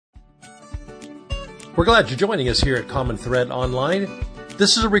We're glad you're joining us here at Common Thread Online.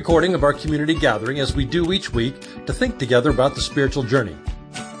 This is a recording of our community gathering as we do each week to think together about the spiritual journey.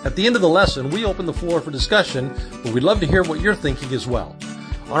 At the end of the lesson, we open the floor for discussion, but we'd love to hear what you're thinking as well.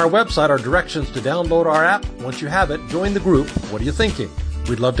 On our website are directions to download our app. Once you have it, join the group. What are you thinking?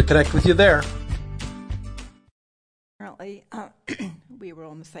 We'd love to connect with you there. Apparently, we were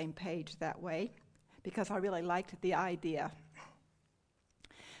on the same page that way because I really liked the idea.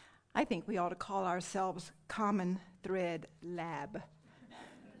 I think we ought to call ourselves Common Thread Lab.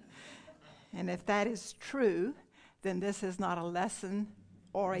 And if that is true, then this is not a lesson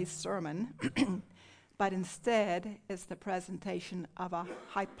or a sermon, but instead it's the presentation of a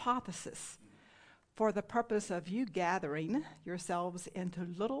hypothesis for the purpose of you gathering yourselves into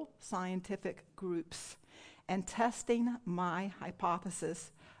little scientific groups and testing my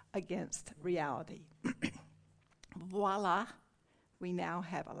hypothesis against reality. Voila, we now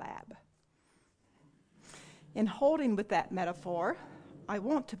have a lab. In holding with that metaphor, I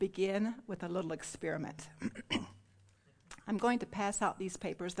want to begin with a little experiment. I'm going to pass out these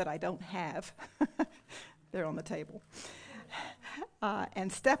papers that I don't have. They're on the table.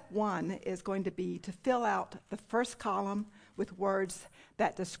 And step one is going to be to fill out the first column with words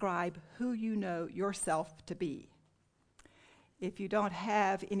that describe who you know yourself to be. If you don't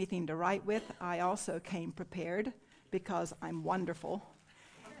have anything to write with, I also came prepared because I'm wonderful.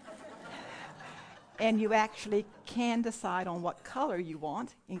 And you actually can decide on what color you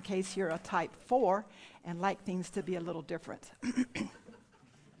want in case you're a type 4 and like things to be a little different.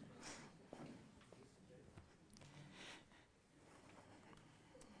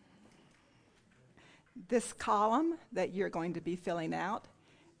 This column that you're going to be filling out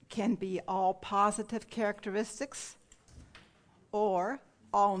can be all positive characteristics or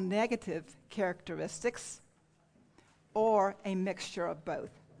all negative characteristics or a mixture of both.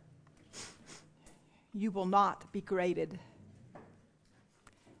 You will not be graded.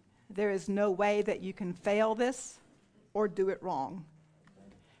 There is no way that you can fail this or do it wrong.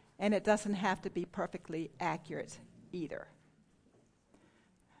 And it doesn't have to be perfectly accurate either.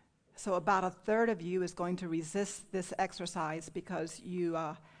 So about a third of you is going to resist this exercise because you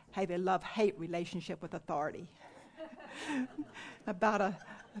have a love-hate relationship with authority. About a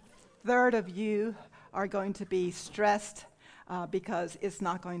third of you are going to be stressed because it's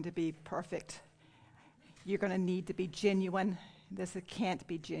not going to be perfect. You're going to need to be genuine. This can't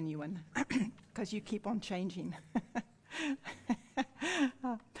be genuine because you keep on changing.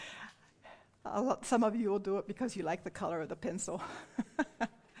 Some of you will do it because you like the color of the pencil.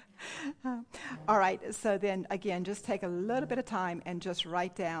 All right, so then again, just take a little bit of time and just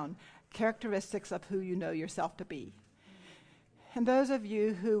write down characteristics of who you know yourself to be. And those of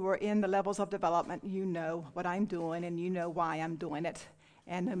you who were in the levels of development, you know what I'm doing and you know why I'm doing it.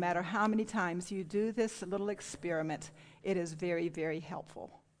 And no matter how many times you do this little experiment, it is very, very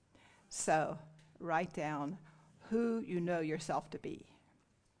helpful. So write down who you know yourself to be.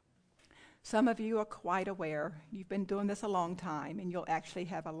 Some of you are quite aware. You've been doing this a long time, and you'll actually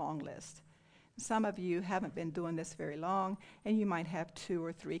have a long list. Some of you haven't been doing this very long, and you might have 2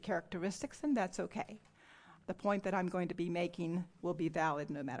 or 3 characteristics, and that's okay. The point that I'm going to be making will be valid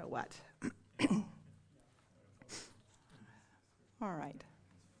no matter what. All right.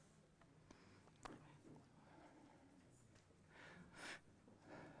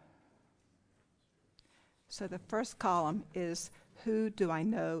 So the first column is, who do I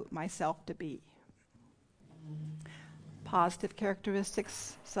know myself to be? Positive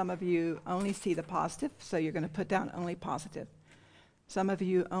characteristics. Some of you only see the positive, so you're going to put down only positive. Some of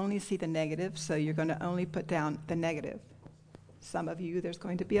you only see the negative, so you're going to only put down the negative. Some of you, there's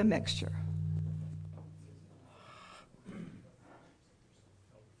going to be a mixture.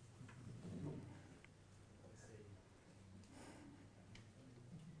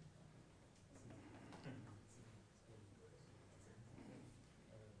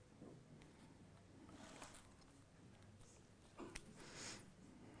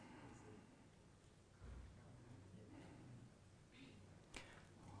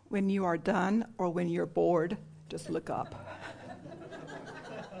 When you are done or when you're bored, just look up.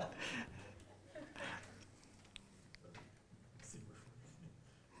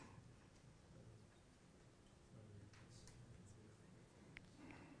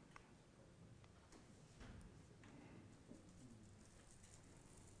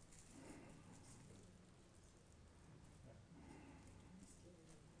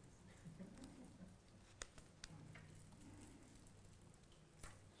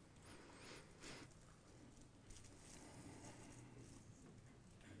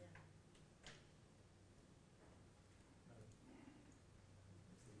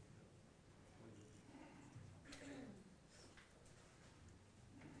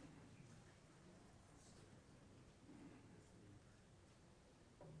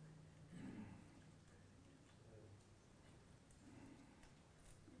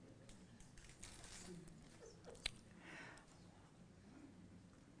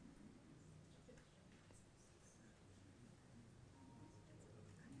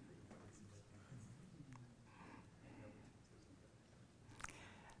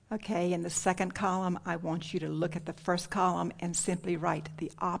 Okay, in the second column, I want you to look at the first column and simply write the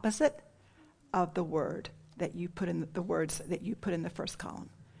opposite of the word that you put in the words that you put in the first column.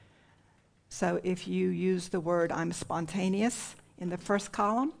 So if you use the word I'm spontaneous in the first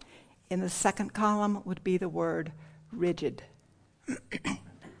column, in the second column would be the word rigid.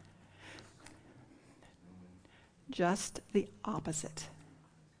 Just the opposite.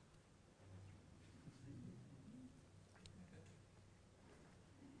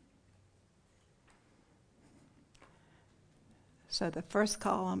 So the first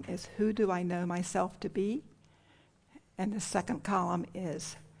column is who do I know myself to be? And the second column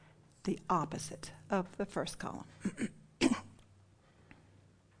is the opposite of the first column.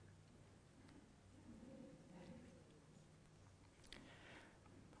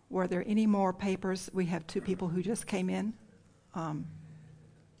 Were there any more papers? We have two people who just came in.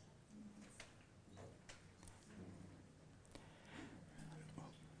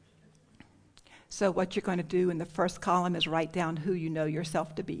 So what you're going to do in the first column is write down who you know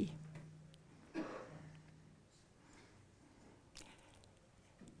yourself to be.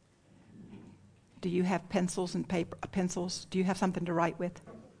 Do you have pencils and paper? Pencils? Do you have something to write with?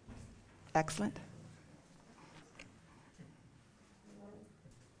 Excellent.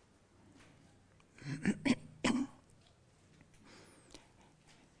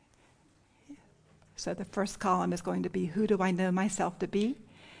 So the first column is going to be who do I know myself to be?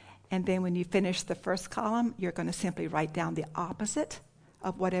 And then when you finish the first column, you're going to simply write down the opposite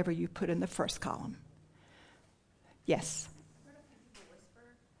of whatever you put in the first column. Yes?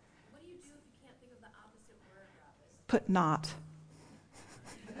 What do you do if you can't think of the opposite word, Robin? Put not.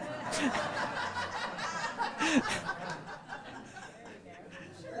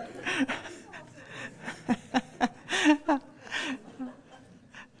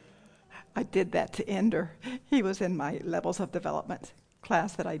 I did that to Ender. He was in my levels of development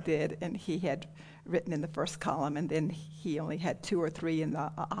class that I did, and he had written in the first column, and then he only had 2 or 3 in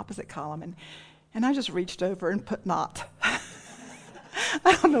the opposite column, and I just reached over and put not. I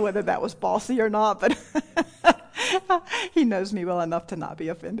don't know whether that was bossy or not, but he knows me well enough to not be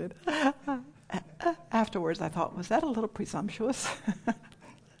offended. Afterwards, I thought, was that a little presumptuous?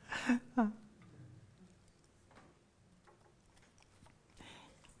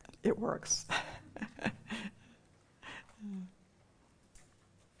 It works.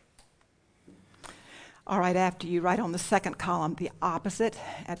 All right, after you write on the second column the opposite,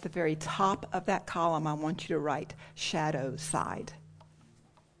 at the very top of that column, I want you to write shadow side.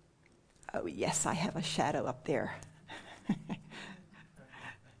 Oh, yes, I have a shadow up there.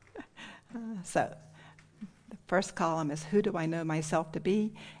 So the first column is who do I know myself to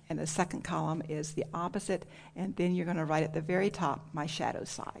be, and the second column is the opposite, and then you're going to write at the very top my shadow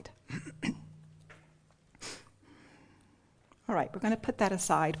side. All right, we're going to put that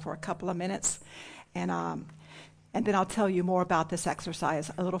aside for a couple of minutes, and then I'll tell you more about this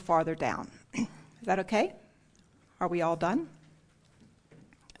exercise a little farther down. Is that okay? Are we all done?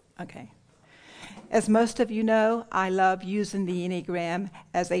 Okay. As most of you know, I love using the Enneagram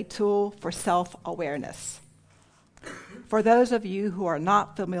as a tool for self-awareness. For those of you who are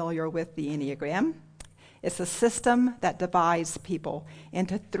not familiar with the Enneagram, it's a system that divides people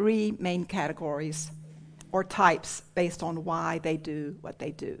into 3 main categories or types based on why they do what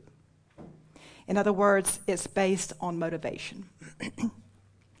they do. In other words, it's based on motivation.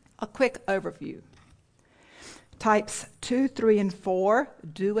 A quick overview. Types 2, 3, and 4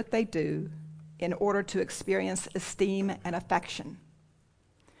 do what they do in order to experience esteem and affection.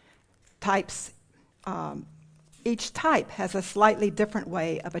 Each type has a slightly different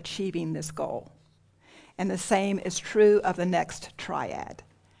way of achieving this goal. And the same is true of the next triad.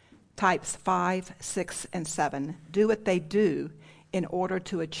 Types 5, 6, and 7 do what they do in order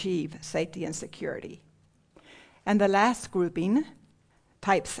to achieve safety and security. And the last grouping,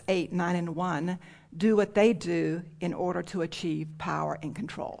 types 8, 9, and 1, do what they do in order to achieve power and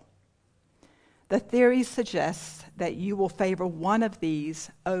control. The theory suggests that you will favor one of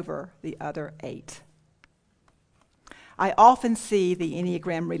these over the other 8. I often see the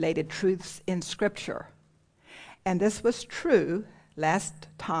Enneagram-related truths in Scripture, and this was true last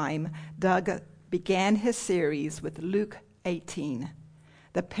time Doug began his series with Luke 18,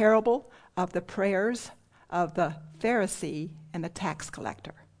 the parable of the prayers of the Pharisee and the tax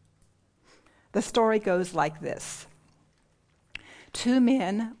collector. The story goes like this. 2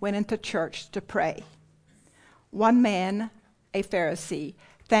 men went into church to pray. One man, a Pharisee,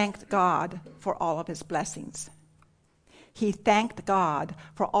 thanked God for all of his blessings. He thanked God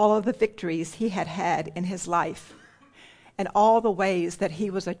for all of the victories he had had in his life and all the ways that he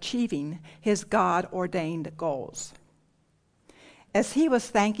was achieving his God-ordained goals. As he was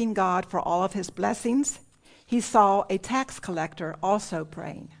thanking God for all of his blessings, he saw a tax collector also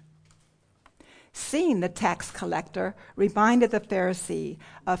praying. Seeing the tax collector reminded the Pharisee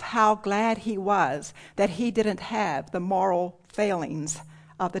of how glad he was that he didn't have the moral failings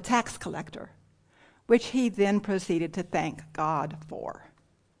of the tax collector, which he then proceeded to thank God for.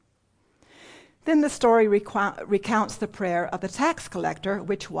 Then the story recounts the prayer of the tax collector,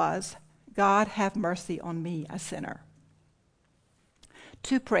 which was, "God, have mercy on me, a sinner."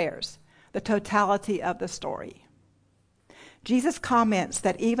 Two prayers, the totality of the story. Jesus comments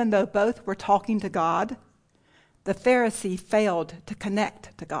that even though both were talking to God, the Pharisee failed to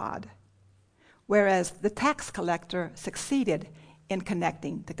connect to God, whereas the tax collector succeeded in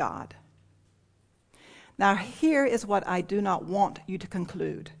connecting to God. Now, here is what I do not want you to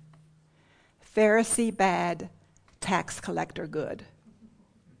conclude. Pharisee bad, tax collector good.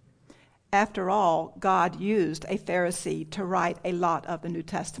 After all, God used a Pharisee to write a lot of the New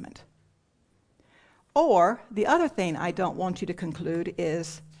Testament. Or, the other thing I don't want you to conclude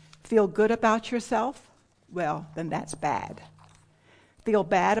is, feel good about yourself? Well, then that's bad. Feel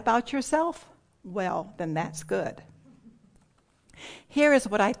bad about yourself? Well, then that's good. Here is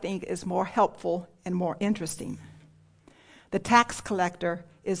what I think is more helpful and more interesting. The tax collector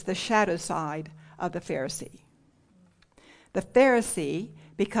is the shadow side of the Pharisee. The Pharisee,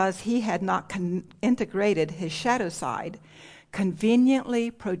 because he had not integrated his shadow side, conveniently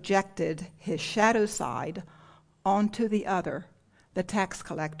projected his shadow side onto the other, the tax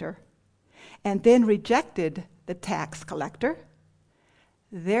collector, and then rejected the tax collector,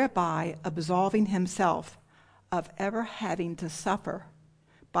 thereby absolving himself of ever having to suffer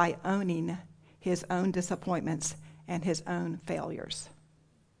by owning his own disappointments and his own failures.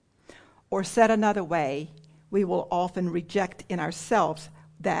 Or said another way, we will often reject in ourselves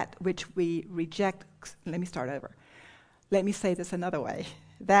that which we reject. Let me say this another way.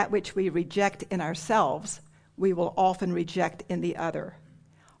 That which we reject in ourselves, we will often reject in the other,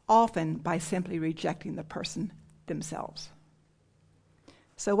 often by simply rejecting the person themselves.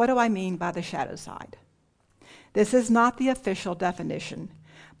 So what do I mean by the shadow side? This is not the official definition,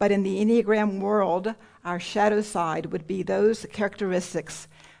 but in the Enneagram world, our shadow side would be those characteristics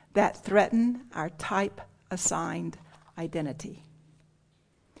that threaten our type-assigned identity.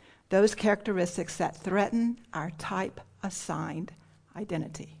 Those characteristics that threaten our type-assigned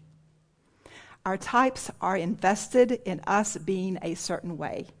identity. Our types are invested in us being a certain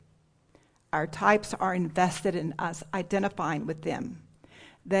way. Our types are invested in us identifying with them.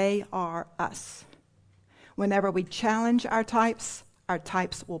 They are us. Whenever we challenge our types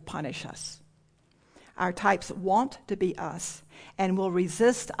will punish us. Our types want to be us and will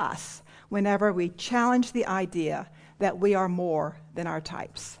resist us whenever we challenge the idea that we are more than our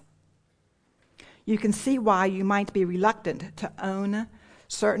types. You can see why you might be reluctant to own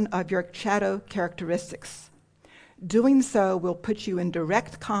certain of your shadow characteristics. Doing so will put you in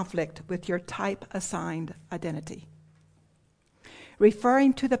direct conflict with your type-assigned identity.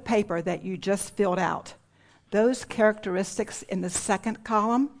 Referring to the paper that you just filled out, those characteristics in the second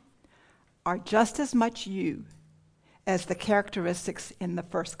column are just as much you as the characteristics in the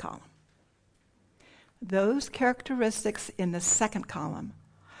first column. Those characteristics in the second column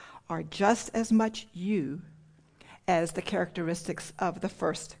are just as much you as the characteristics of the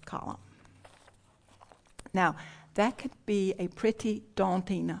first column. Now, that could be a pretty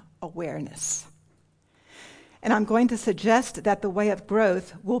daunting awareness. And I'm going to suggest that the way of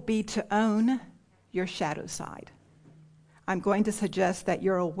growth will be to own your shadow side. I'm going to suggest that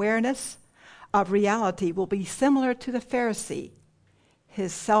your awareness of reality will be similar to the Pharisee.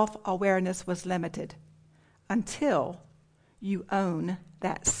 His self-awareness was limited until you own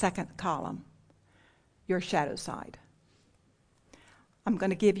that second column, your shadow side. I'm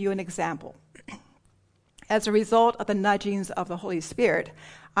going to give you an example. As a result of the nudgings of the Holy Spirit,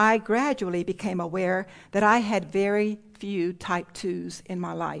 I gradually became aware that I had very few type 2s in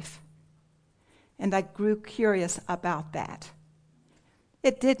my life. And I grew curious about that.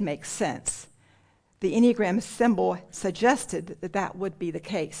 It did make sense. The Enneagram symbol suggested that that would be the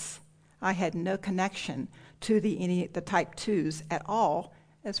case. I had no connection to the type 2s at all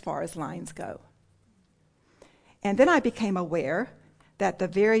as far as lines go. And then I became aware that the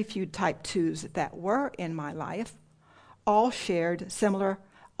very few type 2s that were in my life all shared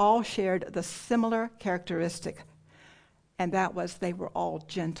the similar characteristic, and that was they were all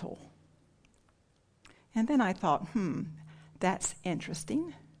gentle. And then I thought, that's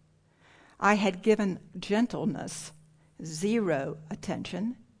interesting. I had given gentleness 0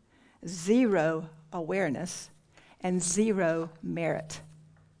 attention, 0 awareness, and 0 merit.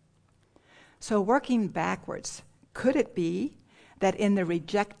 So working backwards, could it be that in the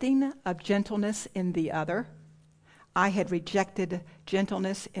rejecting of gentleness in the other, I had rejected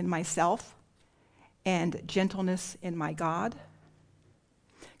gentleness in myself and gentleness in my God?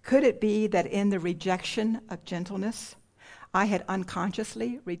 Could it be that in the rejection of gentleness, I had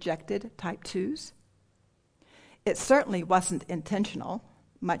unconsciously rejected type 2s? It certainly wasn't intentional,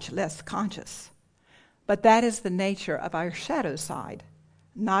 much less conscious. But that is the nature of our shadow side,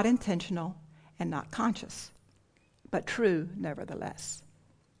 not intentional and not conscious, but true nevertheless.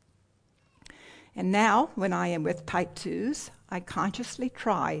 And now, when I am with type 2s, I consciously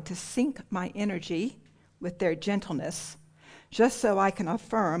try to sync my energy with their gentleness, just so I can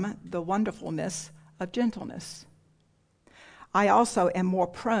affirm the wonderfulness of gentleness. I also am more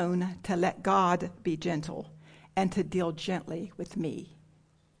prone to let God be gentle and to deal gently with me.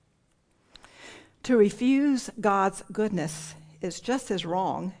 To refuse God's goodness is just as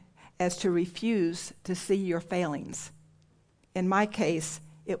wrong as to refuse to see your failings. In my case,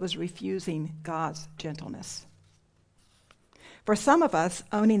 it was refusing God's gentleness. For some of us,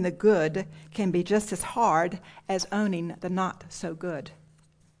 owning the good can be just as hard as owning the not so good.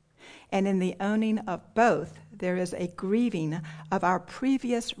 And in the owning of both, there is a grieving of our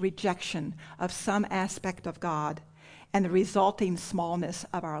previous rejection of some aspect of God and the resulting smallness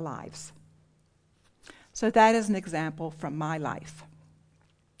of our lives. So that is an example from my life.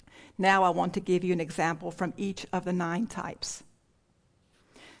 Now I want to give you an example from each of the 9 types.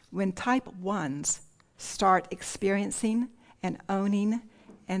 When type 1s start experiencing and owning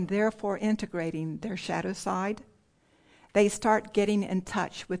and therefore integrating their shadow side, they start getting in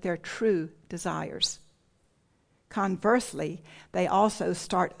touch with their true desires. Conversely, they also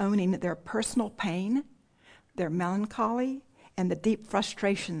start owning their personal pain, their melancholy, and the deep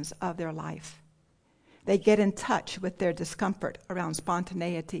frustrations of their life. They get in touch with their discomfort around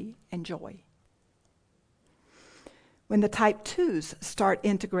spontaneity and joy. When the type 2s start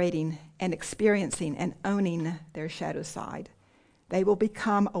integrating and experiencing and owning their shadow side, they will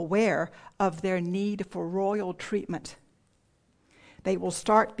become aware of their need for royal treatment. They will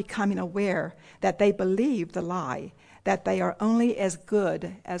start becoming aware that they believe the lie, that they are only as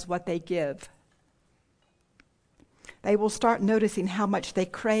good as what they give. They will start noticing how much they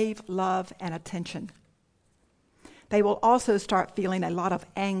crave love and attention. They will also start feeling a lot of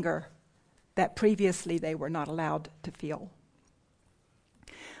anger that previously they were not allowed to feel.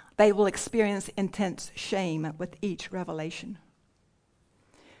 They will experience intense shame with each revelation.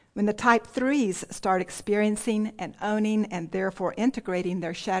 When the type 3s start experiencing and owning and therefore integrating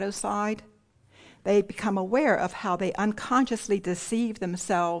their shadow side, they become aware of how they unconsciously deceive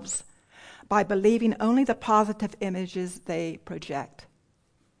themselves by believing only the positive images they project.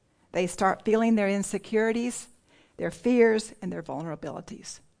 They start feeling their insecurities, their fears, and their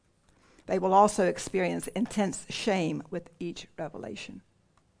vulnerabilities. They will also experience intense shame with each revelation.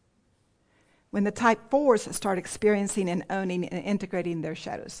 When the type 4s start experiencing and owning and integrating their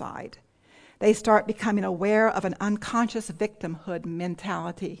shadow side, they start becoming aware of an unconscious victimhood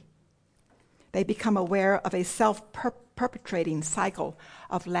mentality. They become aware of a self-perpetrating cycle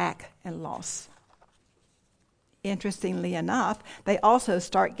of lack and loss. Interestingly enough, they also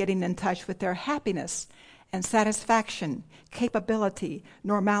start getting in touch with their happiness and satisfaction, capability,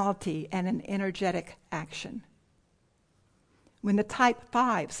 normality, and an energetic action. When the type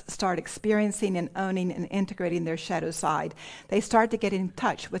 5s start experiencing and owning and integrating their shadow side, they start to get in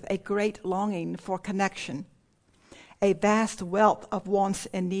touch with a great longing for connection, a vast wealth of wants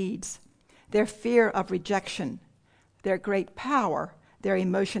and needs, their fear of rejection, their great power, their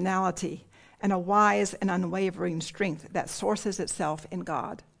emotionality, and a wise and unwavering strength that sources itself in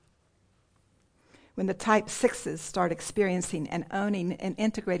God. When the type 6s start experiencing and owning and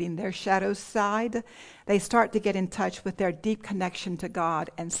integrating their shadow side, they start to get in touch with their deep connection to God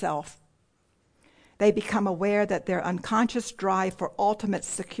and self. They become aware that their unconscious drive for ultimate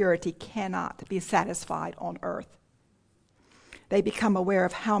security cannot be satisfied on earth. They become aware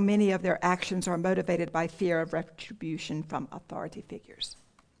of how many of their actions are motivated by fear of retribution from authority figures.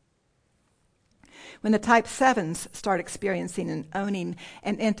 When the type 7s start experiencing and owning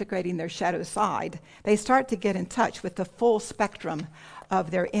and integrating their shadow side, they start to get in touch with the full spectrum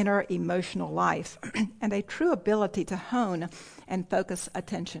of their inner emotional life and a true ability to hone and focus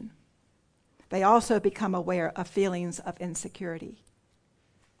attention. They also become aware of feelings of insecurity.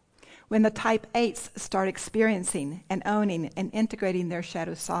 When the type 8s start experiencing and owning and integrating their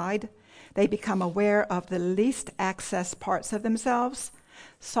shadow side, they become aware of the least accessed parts of themselves,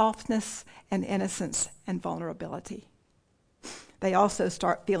 softness and innocence and vulnerability. They also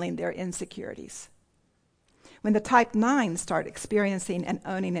start feeling their insecurities. When the type 9s start experiencing and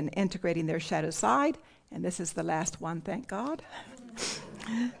owning and integrating their shadow side, And this is the last one, thank God.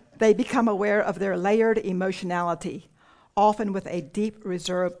 They become aware of their layered emotionality, often with a deep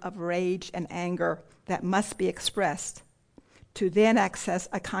reserve of rage and anger that must be expressed, to then access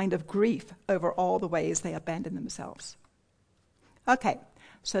a kind of grief over all the ways they abandon themselves. Okay,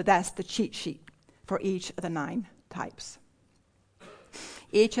 so that's the cheat sheet for each of the 9 types.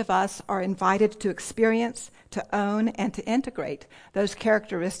 Each of us are invited to experience, to own, and to integrate those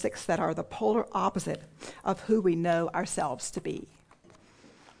characteristics that are the polar opposite of who we know ourselves to be.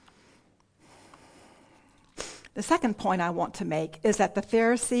 The second point I want to make is that the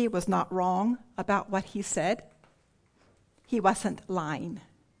Pharisee was not wrong about what he said. He wasn't lying.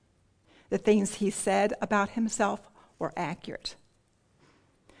 The things he said about himself were accurate.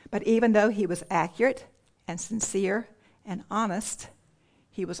 But even though he was accurate and sincere and honest,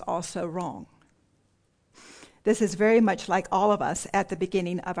 he was also wrong. This is very much like all of us at the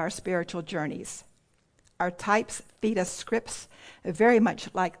beginning of our spiritual journeys. Our types feed us scripts very much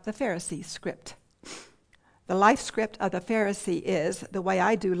like the Pharisee's script. The life script of the Pharisee is, the way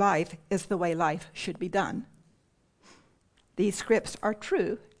I do life is the way life should be done. These scripts are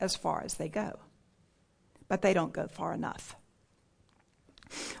true as far as they go, but they don't go far enough.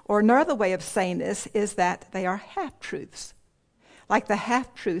 Or another way of saying this is that they are half-truths, like the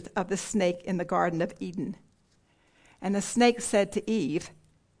half-truth of the snake in the Garden of Eden. And the snake said to Eve,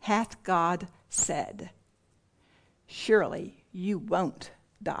 "Hath God said, surely you won't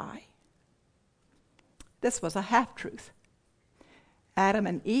die." This was a half-truth. Adam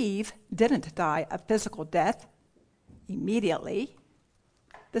and Eve didn't die a physical death immediately.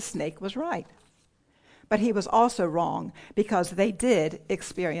 The snake was right. But he was also wrong because they did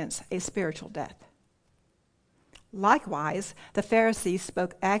experience a spiritual death. Likewise, the Pharisee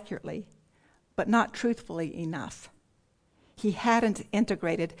spoke accurately, but not truthfully enough. He hadn't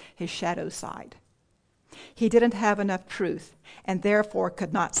integrated his shadow side. He didn't have enough truth and therefore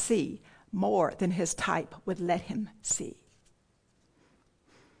could not see more than his type would let him see.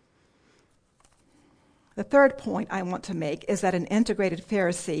 The third point I want to make is that an integrated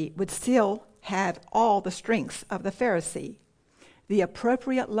Pharisee would still have all the strengths of the Pharisee, the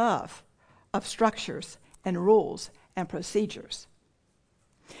appropriate love of structures and rules and procedures.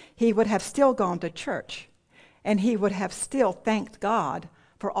 He would have still gone to church, and he would have still thanked God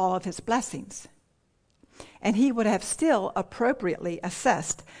for all of his blessings. And he would have still appropriately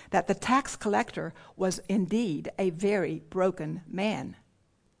assessed that the tax collector was indeed a very broken man.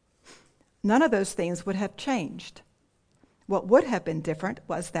 None of those things would have changed. What would have been different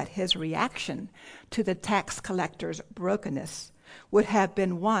was that his reaction to the tax collector's brokenness would have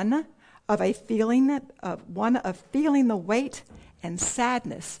been one of feeling the weight and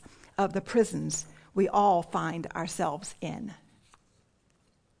sadness of the prisons we all find ourselves in.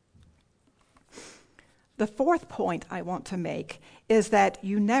 The fourth point I want to make is that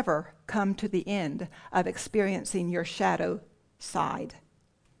you never come to the end of experiencing your shadow side.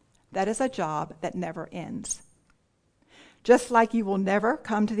 That is a job that never ends. Just like you will never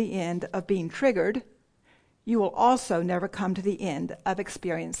come to the end of being triggered, you will also never come to the end of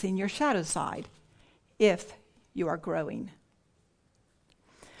experiencing your shadow side if you are growing.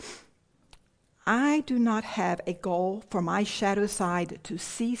 I do not have a goal for my shadow side to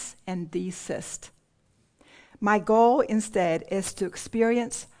cease and desist. My goal instead is to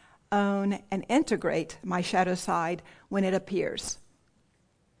experience, own, and integrate my shadow side when it appears.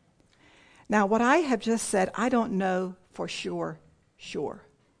 Now, what I have just said, I don't know for sure,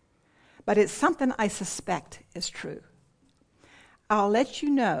 but it's something I suspect is true. I'll let you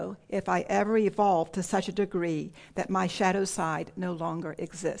know if I ever evolve to such a degree that my shadow side no longer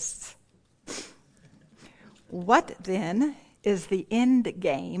exists. What then is the end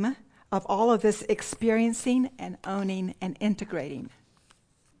game of all of this experiencing and owning and integrating?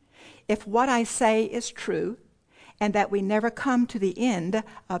 If what I say is true, and that we never come to the end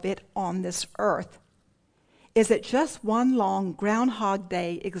of it on this earth, is it just one long Groundhog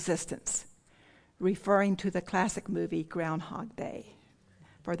Day existence? Referring to the classic movie Groundhog Day,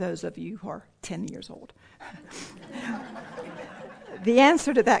 for those of you who are 10 years old. The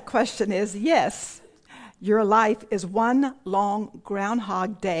answer to that question is yes. Your life is one long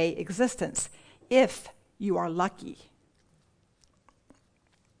Groundhog Day existence, if you are lucky.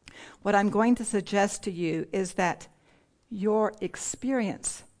 What I'm going to suggest to you is that your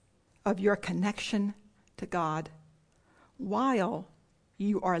experience of your connection to God while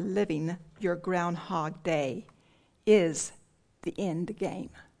you are living your Groundhog Day is the end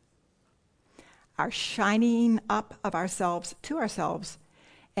game. Our shining up of ourselves to ourselves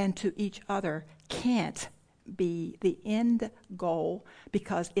and to each other can't be the end goal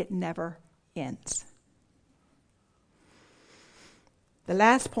because it never ends. The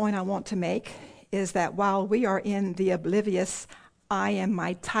last point I want to make is that while we are in the oblivious I am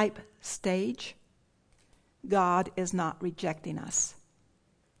my type stage, God is not rejecting us.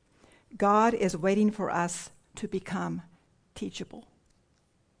 God is waiting for us to become teachable.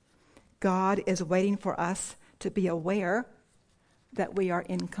 God is waiting for us to be aware that we are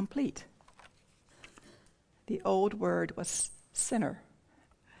incomplete. The old word was sinner.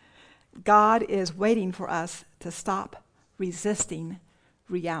 God is waiting for us to stop resisting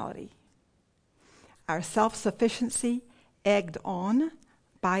reality. Our self-sufficiency, egged on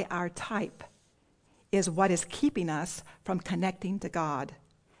by our type, is what is keeping us from connecting to God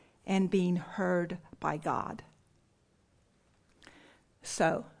and being heard by God.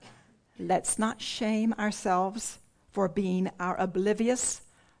 So, let's not shame ourselves for being our oblivious,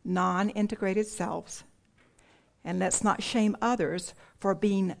 non-integrated selves. And let's not shame others for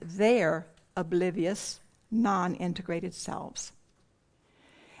being their oblivious, non-integrated selves.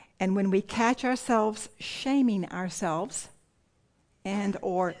 And when we catch ourselves shaming ourselves and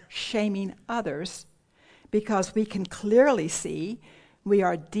or shaming others because we can clearly see we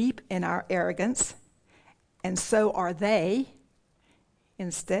are deep in our arrogance and so are they,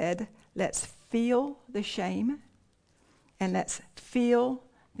 instead, let's feel the shame and let's feel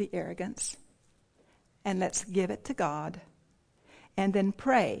the arrogance and let's give it to God and then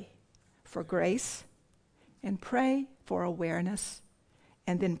pray for grace and pray for awareness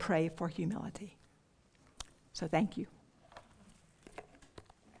and then pray for humility. So thank you.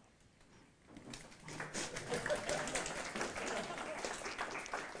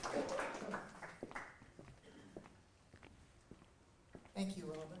 Thank you,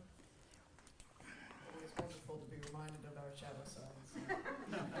 Robin. Always wonderful to be reminded of our shadow sides.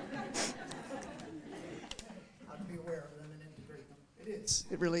 How to be aware of them and integrate them. It is.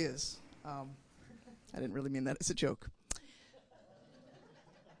 It really is. I didn't really mean that as a joke.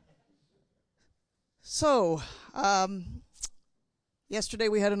 So, yesterday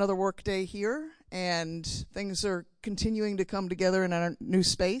we had another work day here, and things are continuing to come together in our new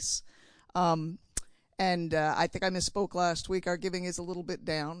space. And I think I misspoke last week. Our giving is a little bit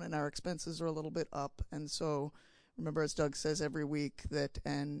down, and our expenses are a little bit up. And so, remember, as Doug says every week, that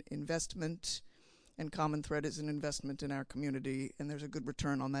an investment and Common Thread is an investment in our community, and there's a good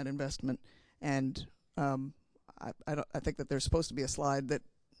return on that investment. And I think that there's supposed to be a slide that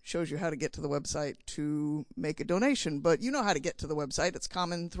shows you how to get to the website to make a donation. But you know how to get to the website. It's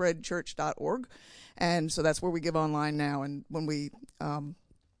commonthreadchurch.org. And so that's where we give online now. And when we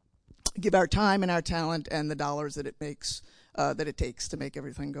give our time and our talent and the dollars that it makes, that it takes to make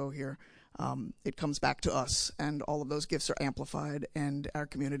everything go here, it comes back to us. And all of those gifts are amplified, and our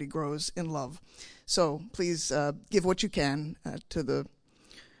community grows in love. So please give what you can to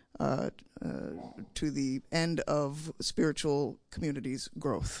the end of spiritual community's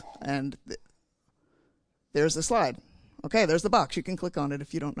growth. And there's the slide. Okay, there's the box. You can click on it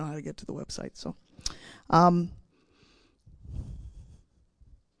if you don't know how to get to the website. So,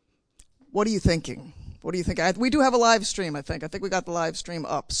 what are you thinking? What do you think? We do have a live stream, I think. I think we got the live stream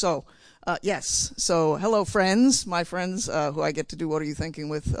up. So, yes. So, hello, friends. My friends who I get to do What Are You Thinking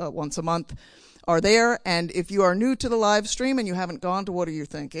with once a month are there. And if you are new to the live stream and you haven't gone to What Are You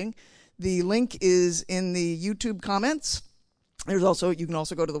Thinking, the link is in the YouTube comments. You can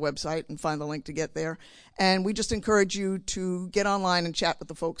also go to the website and find the link to get there. And we just encourage you to get online and chat with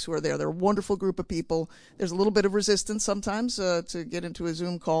the folks who are there. They're a wonderful group of people. There's a little bit of resistance sometimes to get into a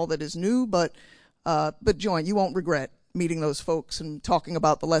Zoom call that is new, but join. You won't regret meeting those folks and talking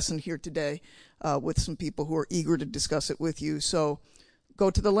about the lesson here today with some people who are eager to discuss it with you. So go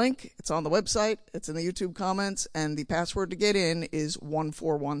to the link. It's on the website. It's in the YouTube comments. And the password to get in is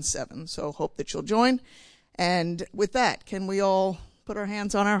 1417. So hope that you'll join. And with that, can we all put our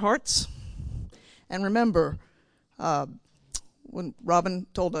hands on our hearts? And remember, when Robin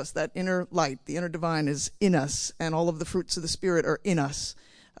told us that inner light, the inner divine is in us, and all of the fruits of the Spirit are in us.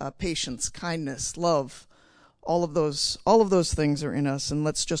 Patience, kindness, love, all of those things are in us. And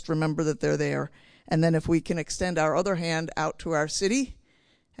let's just remember that they're there. And then if we can extend our other hand out to our city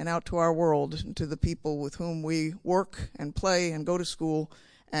and out to our world, and to the people with whom we work and play and go to school,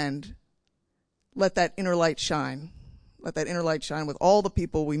 and let that inner light shine. Let that inner light shine with all the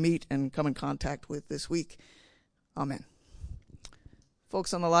people we meet and come in contact with this week. Amen.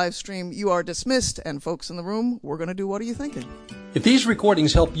 Folks on the live stream, you are dismissed. And folks in the room, we're going to do What Are You Thinking? If these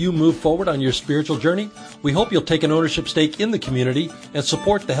recordings help you move forward on your spiritual journey, we hope you'll take an ownership stake in the community and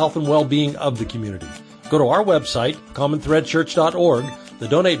support the health and well-being of the community. Go to our website, commonthreadchurch.org. The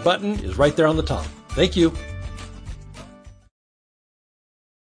donate button is right there on the top. Thank you.